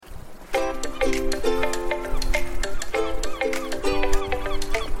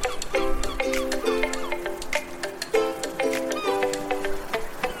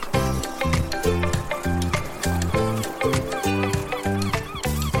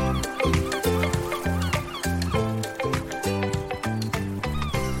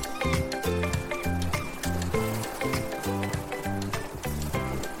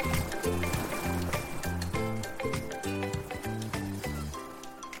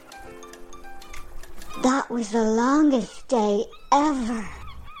That was the longest day ever.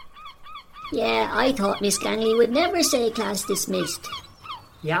 Yeah, I thought Miss Ganley would never say class dismissed.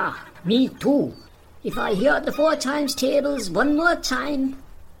 Yeah, me too. If I hear the 4 times tables one more time...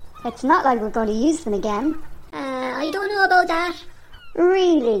 It's not like we're going to use them again. I don't know about that.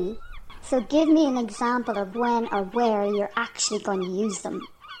 Really? So give me an example of when or where you're actually going to use them.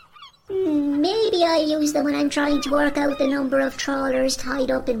 Maybe I use them when I'm trying to work out the number of trawlers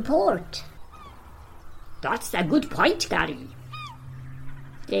tied up in port. That's a good point, Gary.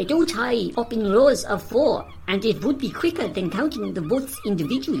 They do tie up in rows of 4, and it would be quicker than counting the boats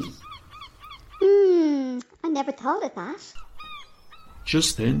individually. I never thought of that.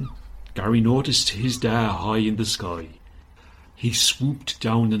 Just then, Gary noticed his da high in the sky. He swooped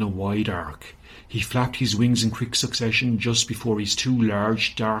down in a wide arc. He flapped his wings in quick succession just before his 2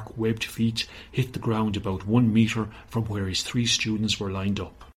 large, dark, webbed feet hit the ground about 1 metre from where his 3 students were lined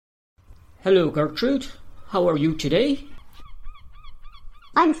up. Hello, Gertrude. How are you today?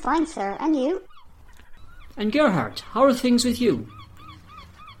 I'm fine, sir. And you? And Gerhard, how are things with you?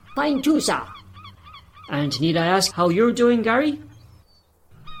 Fine too, sir. And need I ask how you're doing, Gary?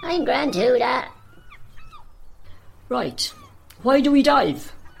 I'm grand too, that. Right. Why do we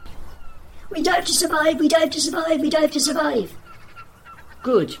dive? We dive to survive, we dive to survive, we dive to survive.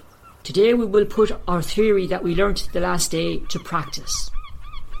 Good. Today we will put our theory that we learnt the last day to practice.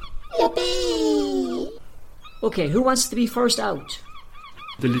 Yippee! Okay, who wants to be first out?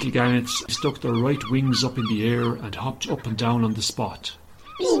 The little gannets stuck their right wings up in the air and hopped up and down on the spot.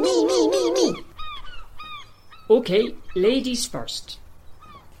 Me. Okay, ladies first.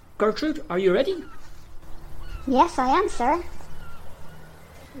 Gertrude, are you ready? Yes, I am, sir.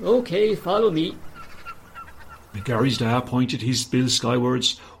 Okay, follow me. Gary's da pointed his bill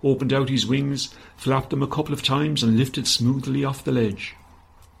skywards, opened out his wings, flapped them a couple of times and lifted smoothly off the ledge.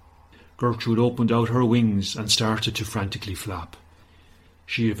 Gertrude opened out her wings and started to frantically flap.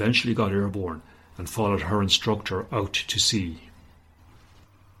 She eventually got airborne and followed her instructor out to sea.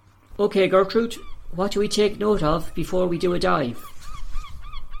 Okay, Gertrude, what do we take note of before we do a dive?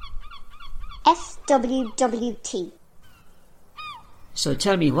 SWWT. So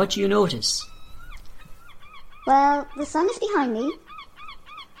tell me, what do you notice? Well, the sun is behind me.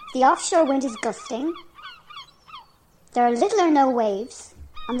 The offshore wind is gusting. There are little or no waves,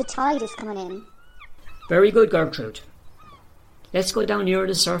 and the tide is coming in. Very good, Gertrude. Let's go down near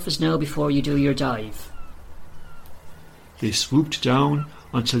the surface now before you do your dive. They swooped down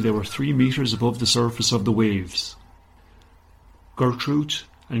until they were 3 metres above the surface of the waves. Gertrude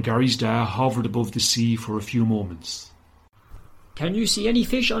and Gary's da hovered above the sea for a few moments. Can you see any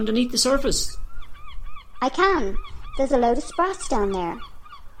fish underneath the surface? I can. There's a load of sprats down there.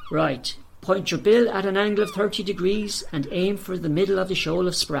 Right. Point your bill at an angle of 30 degrees and aim for the middle of the shoal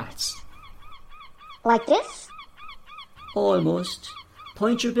of sprats. Like this? Almost.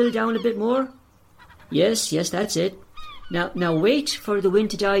 Point your bill down a bit more. Yes, that's it. Now wait for the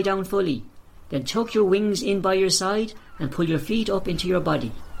wind to die down fully. Then tuck your wings in by your side and pull your feet up into your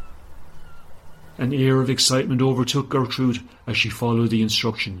body. An air of excitement overtook Gertrude as she followed the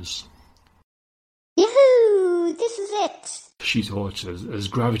instructions. Yahoo! This is it! She thought as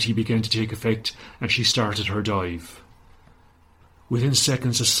gravity began to take effect and she started her dive. Within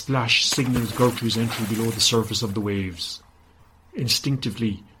seconds a splash signalled Gertrude's entry below the surface of the waves.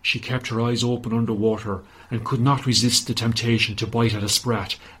 Instinctively she kept her eyes open underwater and could not resist the temptation to bite at a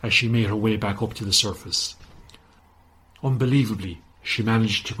sprat as she made her way back up to the surface. Unbelievably, she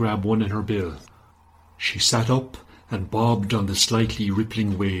managed to grab one in her bill. She sat up and bobbed on the slightly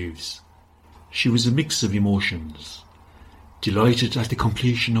rippling waves. She was a mix of emotions. Delighted at the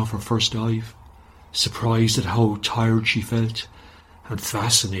completion of her first dive, surprised at how tired she felt, and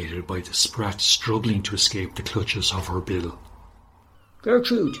fascinated by the sprat struggling to escape the clutches of her bill.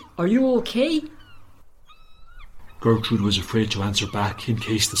 Gertrude, are you okay? Gertrude was afraid to answer back in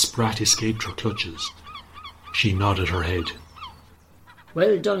case the sprat escaped her clutches. She nodded her head.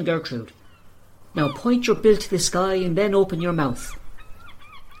 Well done, Gertrude. Now point your bill to the sky and then open your mouth.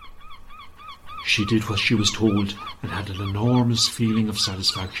 She did what she was told and had an enormous feeling of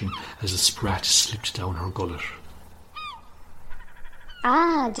satisfaction as the sprat slipped down her gullet.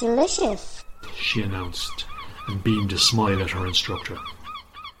 Ah, delicious, she announced, and beamed a smile at her instructor.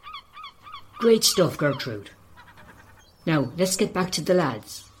 Great stuff, Gertrude. Now, let's get back to the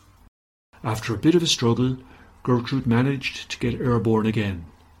lads. After a bit of a struggle, Gertrude managed to get airborne again.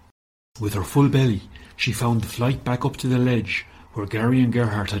 With her full belly, she found the flight back up to the ledge where Gary and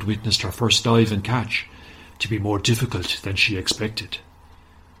Gerhard had witnessed her first dive and catch to be more difficult than she expected.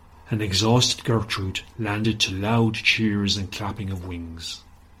 An exhausted Gertrude landed to loud cheers and clapping of wings.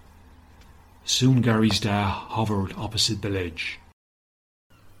 Soon Gary's dad hovered opposite the ledge.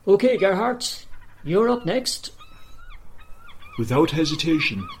 Okay, Gerhardt, you're up next. Without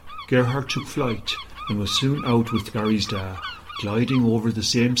hesitation, Gerhardt took flight and was soon out with Gary's dad, gliding over the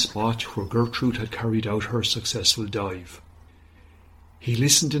same spot where Gertrude had carried out her successful dive. He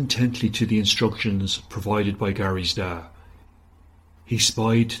listened intently to the instructions provided by Gary's dad. He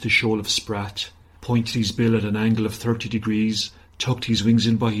spied the shoal of sprat, pointed his bill at an angle of 30 degrees, tucked his wings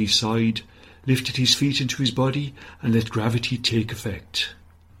in by his side, lifted his feet into his body, and let gravity take effect.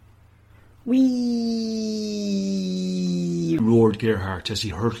 Whee! Roared Gerhardt as he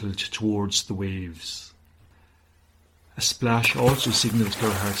hurtled towards the waves. A splash also signalled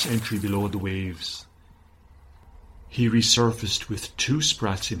Gerhardt's entry below the waves. He resurfaced with 2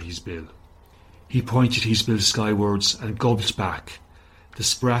 sprats in his bill. He pointed his bill skywards and gobbled back. The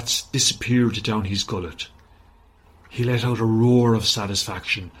sprats disappeared down his gullet. He let out a roar of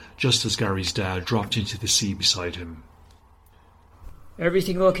satisfaction just as Gary's dad dropped into the sea beside him.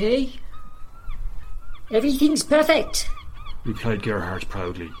 Everything okay? Everything's perfect, replied Gerhardt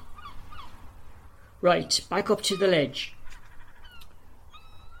proudly. Right, back up to the ledge.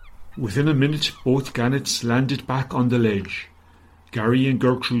 Within a minute, both gannets landed back on the ledge. Gary and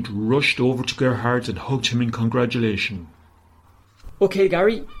Gertrude rushed over to Gerhardt and hugged him in congratulation. Okay,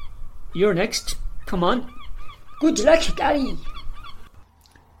 Gary, you're next. Come on. Good luck, Gary.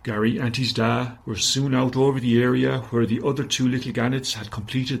 Gary and his dad were soon out over the area where the other 2 little gannets had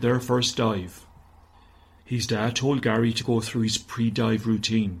completed their first dive. His dad told Gary to go through his pre-dive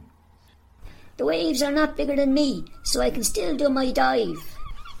routine. The waves are not bigger than me, so I can still do my dive.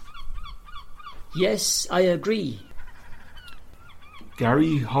 Yes, I agree.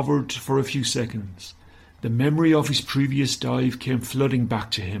 Gary hovered for a few seconds. The memory of his previous dive came flooding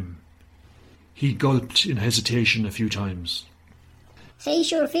back to him. He gulped in hesitation a few times.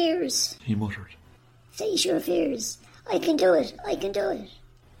 Face your fears, he muttered. Face your fears. I can do it, I can do it.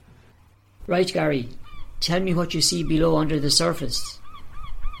 Right, Gary. Tell me what you see below under the surface.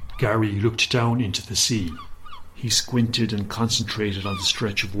 Gary looked down into the sea. He squinted and concentrated on the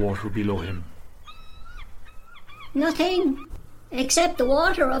stretch of water below him. Nothing, except the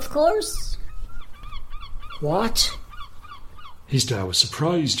water, of course. What? His dad was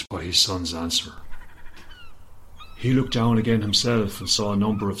surprised by his son's answer. He looked down again himself and saw a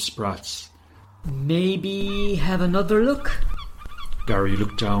number of sprats. Maybe have another look? Gary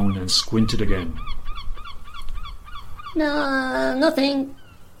looked down and squinted again. No, nothing.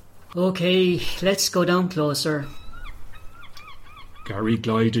 Okay, let's go down closer. Gary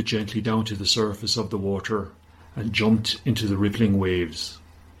glided gently down to the surface of the water and jumped into the rippling waves.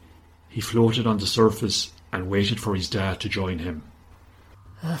 He floated on the surface and waited for his dad to join him.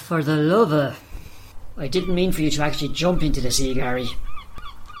 For the love of... I didn't mean for you to actually jump into the sea, Gary.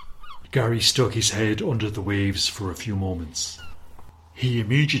 Gary stuck his head under the waves for a few moments. He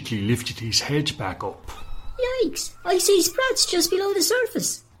immediately lifted his head back up. Yikes! I see sprats just below the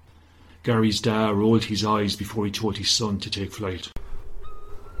surface. Gary's dad rolled his eyes before he told his son to take flight.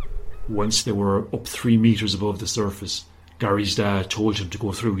 Once they were up 3 meters above the surface, Gary's dad told him to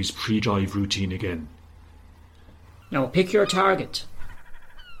go through his pre-dive routine again. Now pick your target.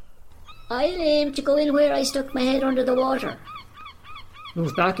 I'll aim to go in where I stuck my head under the water.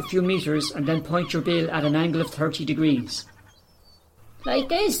 Move back a few meters and then point your bill at an angle of 30 degrees. Like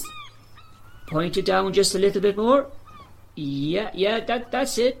this? Point it down just a little bit more. Yeah,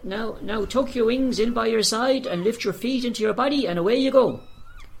 that's it. Now tuck your wings in by your side and lift your feet into your body and away you go.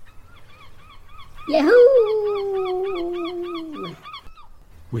 Yahoo!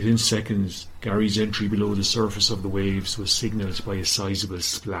 Within seconds, Gary's entry below the surface of the waves was signalled by a sizable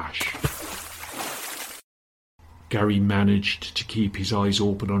splash. Gary managed to keep his eyes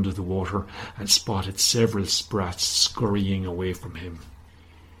open under the water and spotted several sprats scurrying away from him.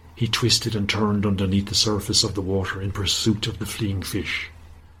 He twisted and turned underneath the surface of the water in pursuit of the fleeing fish.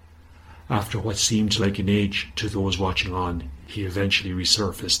 After what seemed like an age to those watching on, he eventually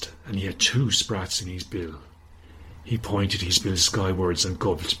resurfaced, and he had 2 sprats in his bill. He pointed his bill skywards and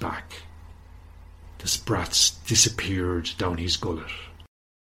gobbled back. The sprats disappeared down his gullet.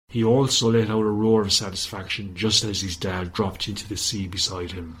 He also let out a roar of satisfaction just as his dad dropped into the sea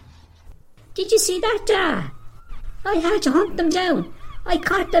beside him. Did you see that, Dad? I had to hunt them down. I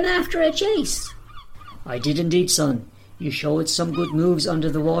caught them after a chase. I did indeed, son. You showed some good moves under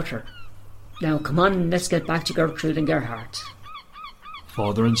the water. Now come on, let's get back to Gertrude and Gerhardt.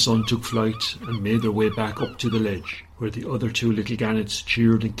 Father and son took flight and made their way back up to the ledge, where the other 2 little gannets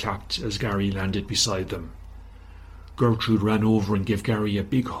cheered and clapped as Gary landed beside them. Gertrude ran over and gave Gary a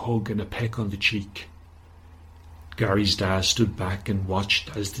big hug and a peck on the cheek. Gary's dad stood back and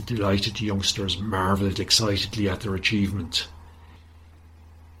watched as the delighted youngsters marvelled excitedly at their achievement.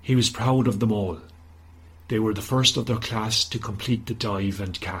 He was proud of them all. They were the first of their class to complete the dive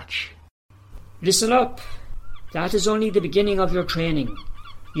and catch. Listen up. That is only the beginning of your training.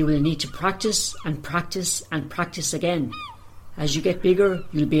 You will need to practice and practice and practice again. As you get bigger,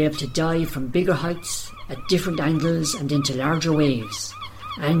 you'll be able to dive from bigger heights, at different angles and into larger waves,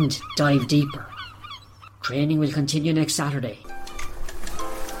 and dive deeper. Training will continue next Saturday.